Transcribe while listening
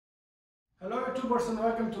Hello YouTubers and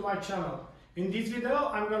welcome to my channel. In this video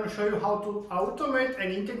I'm going to show you how to automate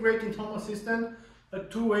and integrate in Home Assistant a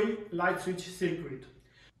two-way light switch circuit.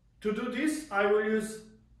 To do this I will use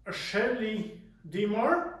a Shelly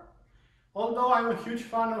dimmer. Although I'm a huge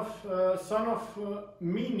fan of SONOFF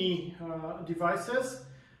MINI devices,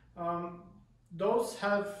 those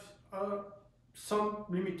have some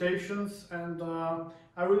limitations, and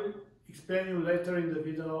I will explain you later in the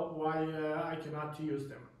video why I cannot use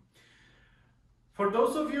them. For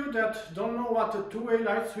those of you that don't know what a two-way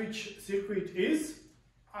light switch circuit is,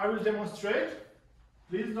 I will demonstrate.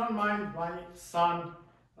 Please don't mind my son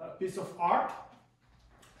piece of art.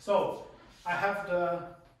 So I have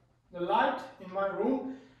the light in my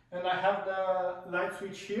room and I have the light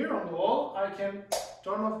switch here on the wall. I can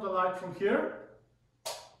turn off the light from here,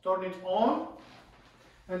 turn it on,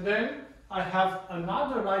 and then I have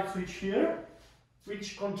another light switch here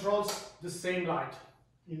which controls the same light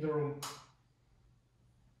in the room.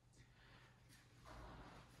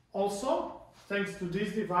 Also, thanks to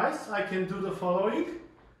this device, I can do the following.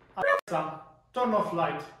 Alexa, turn off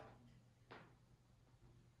light.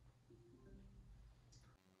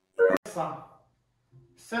 Alexa,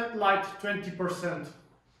 set light 20%.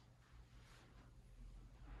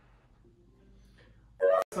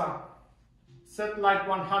 Alexa, set light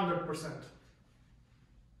 100%.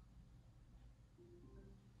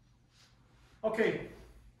 Okay.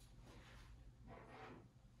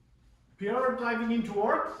 We are diving into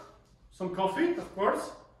work. Some coffee, of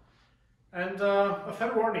course, and a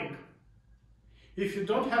fair warning. If you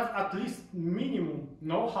don't have at least minimum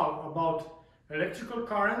know-how about electrical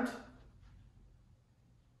current,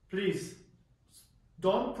 please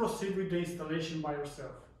don't proceed with the installation by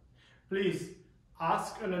yourself. Please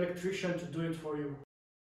ask an electrician to do it for you.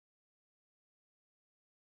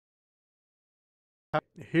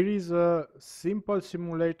 Here is a simple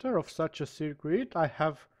simulator of such a circuit. I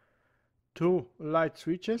have two light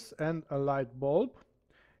switches and a light bulb.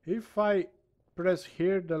 If I press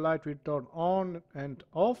here, the light will turn on and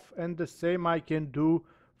off, and the same I can do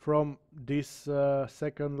from this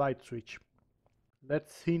second light switch.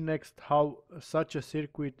 Let's see next how such a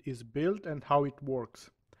circuit is built and how it works.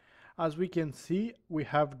 As we can see, we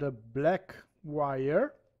have the black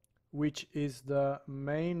wire, which is the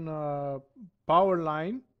main power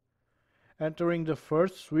line entering the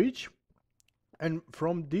first switch, and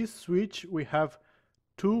from this switch we have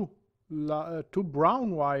two brown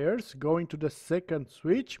wires going to the second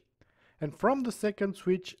switch, and from the second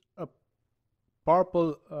switch a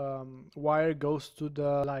purple wire goes to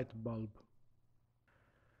the light bulb.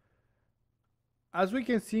 As we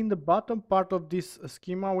can see in the bottom part of this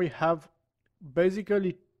schema, we have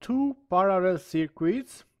basically two parallel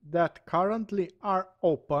circuits that currently are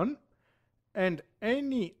open, and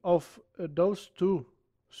any of those two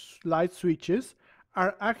light switches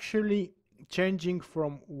are actually changing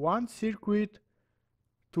from one circuit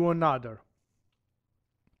to another.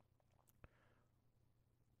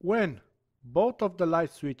 When both of the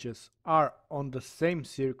light switches are on the same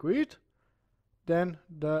circuit, then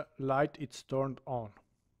the light is turned on.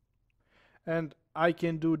 And I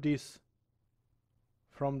can do this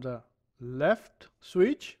from the left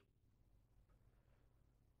switch.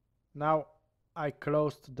 Now I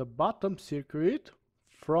closed the bottom circuit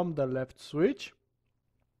from the left switch,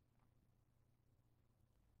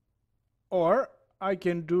 or I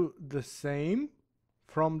can do the same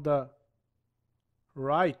from the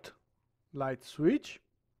right light switch,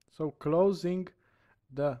 so closing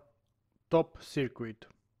the top circuit.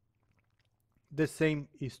 The same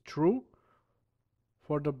is true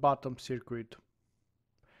for the bottom circuit.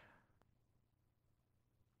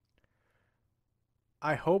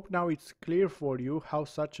 I hope now it's clear for you how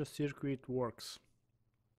such a circuit works.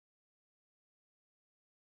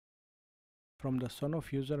 From the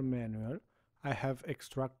SONOFF user manual, I have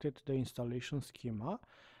extracted the installation schema,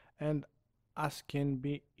 and as can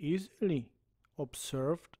be easily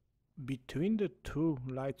observed, between the two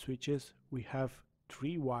light switches we have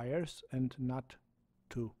 3 wires and not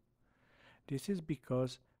 2. This is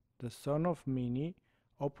because the SONOFF Mini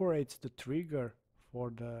operates the trigger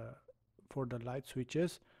for the light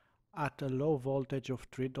switches at a low voltage of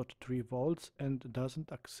 3.3 volts and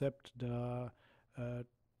doesn't accept the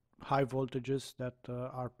high voltages that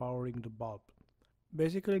are powering the bulb.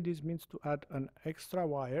 Basically, this means to add an extra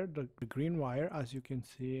wire, the green wire, as you can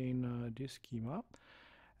see in this schema,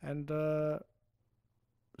 and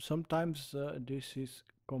sometimes this is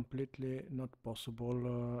completely not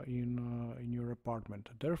possible in your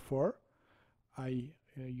apartment. Therefore, I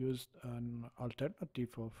used an alternative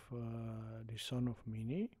of the SONOFF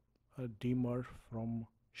Mini, a dimmer from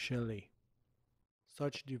Shelly.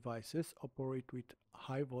 Such devices operate with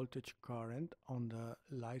high voltage current on the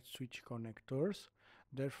light switch connectors.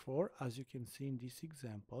 Therefore, as you can see in this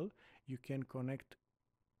example, you can connect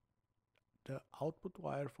the output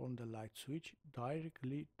wire from the light switch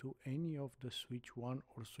directly to any of the switch 1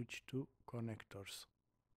 or switch 2 connectors.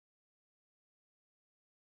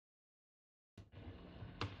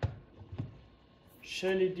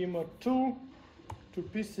 Shelly dimmer 2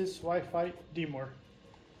 pieces Wi-Fi dimmer.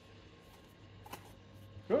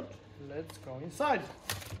 Good, let's go inside.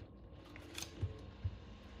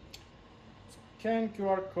 Scan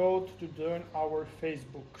QR code to join our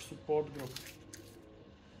Facebook support group.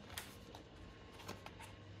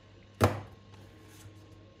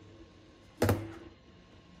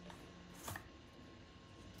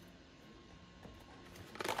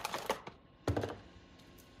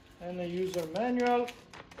 And a user manual, a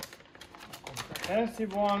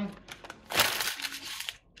comprehensive one.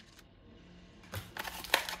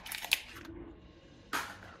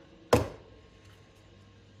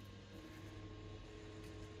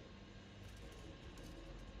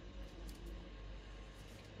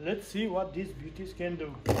 Let's see what these beauties can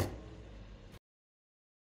do.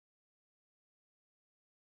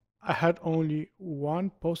 I had only one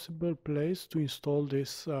possible place to install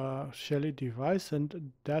this Shelly device,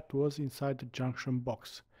 and that was inside the junction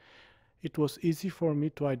box. It was easy for me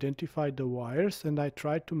to identify the wires, and I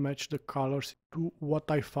tried to match the colors to what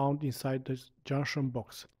I found inside the junction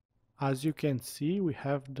box. As you can see, we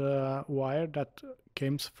have the wire that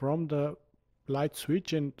comes from the light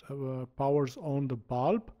switch and powers on the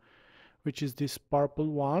bulb, which is this purple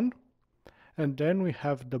one. And then we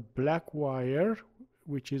have the black wire,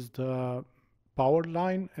 which is the power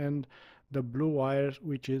line, and the blue wire,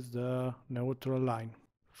 which is the neutral line.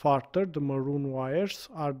 Further, the maroon wires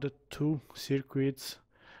are the two circuits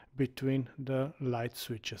between the light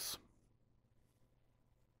switches.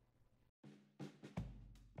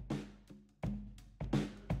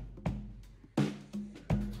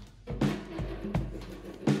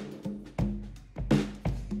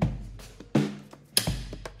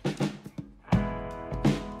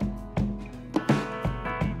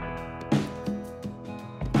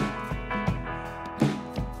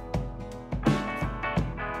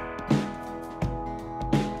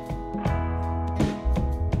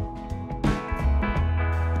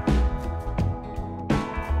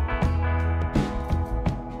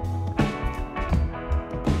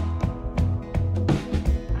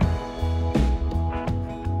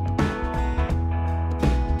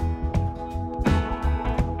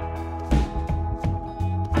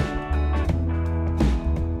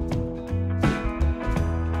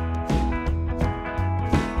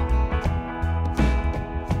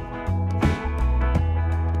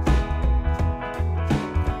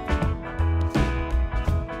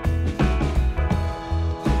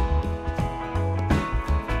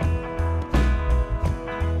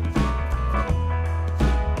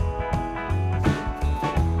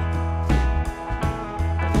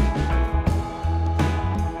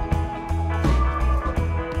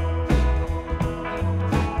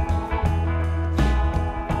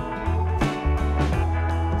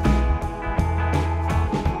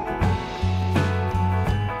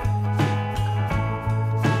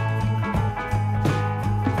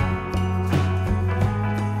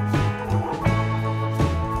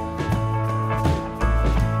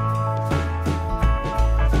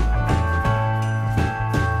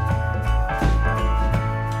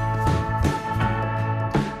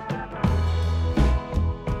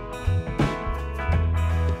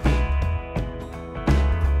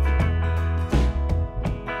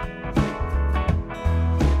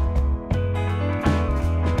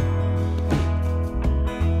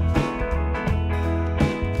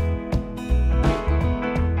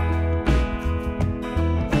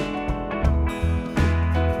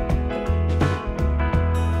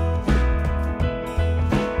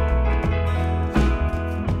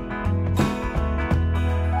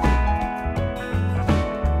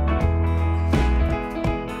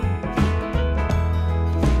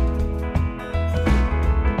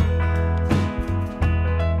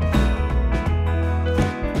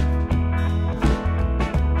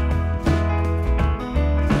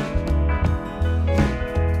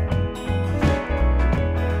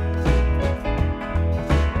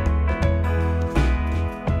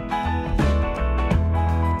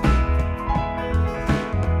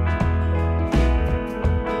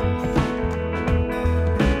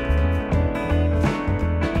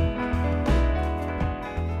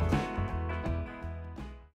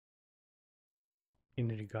 In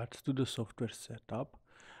regards to the software setup,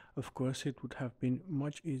 of course it would have been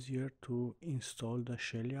much easier to install the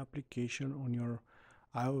Shelly application on your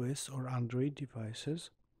iOS or Android devices,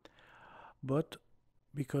 but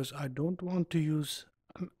because I don't want to use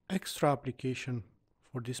an extra application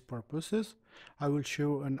for these purposes, I will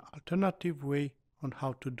show an alternative way on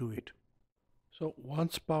how to do it. So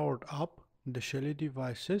once powered up, the Shelly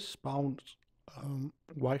devices spawn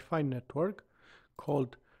Wi-Fi network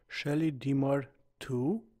called Shelly dimmer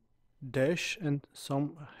 2 dash and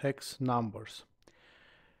some hex numbers.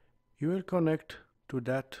 You will connect to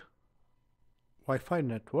that Wi-Fi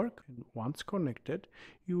network, and once connected,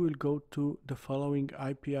 you will go to the following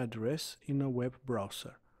IP address in a web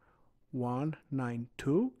browser: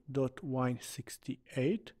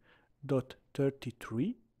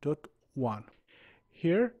 192.168.33.1.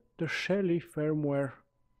 Here, the Shelly firmware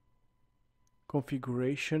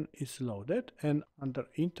configuration is loaded, and under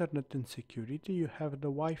Internet and Security you have the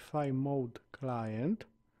Wi-Fi mode client,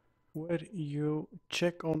 where you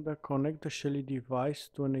check on the connect the Shelly device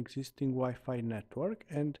to an existing Wi-Fi network,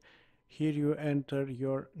 and here you enter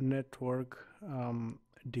your network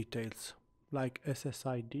details like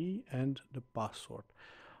SSID and the password.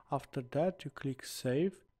 After that you click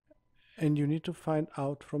save, and you need to find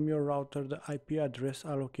out from your router the IP address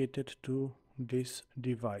allocated to this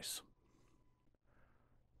device.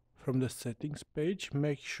 From the settings page,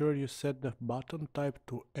 make sure you set the button type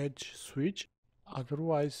to edge switch,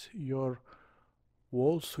 otherwise your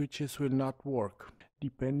wall switches will not work.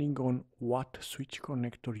 Depending on what switch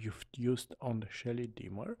connector you've used on the Shelly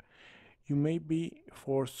dimmer, you may be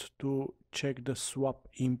forced to check the swap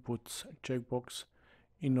inputs checkbox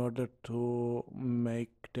in order to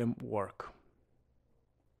make them work.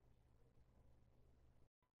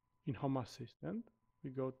 In Home Assistant,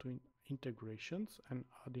 we go to integrations and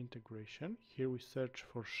add integration. Here we search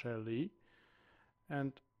for Shelly,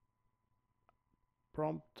 and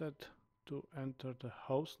prompted to enter the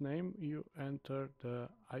host name, you enter the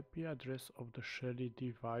IP address of the Shelly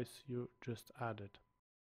device you just added.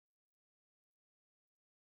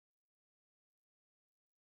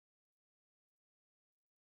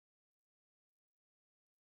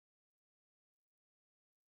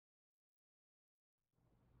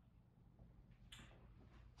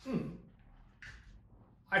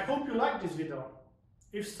 I hope you liked this video.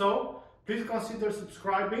 If so, please consider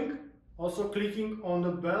subscribing, also clicking on the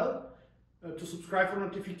bell to subscribe for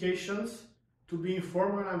notifications to be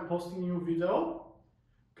informed when I'm posting new video.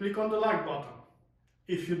 Click on the like button.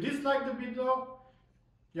 If you dislike the video,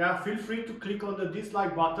 feel free to click on the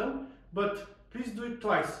dislike button, but please do it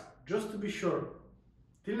twice, just to be sure.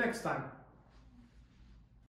 Till next time.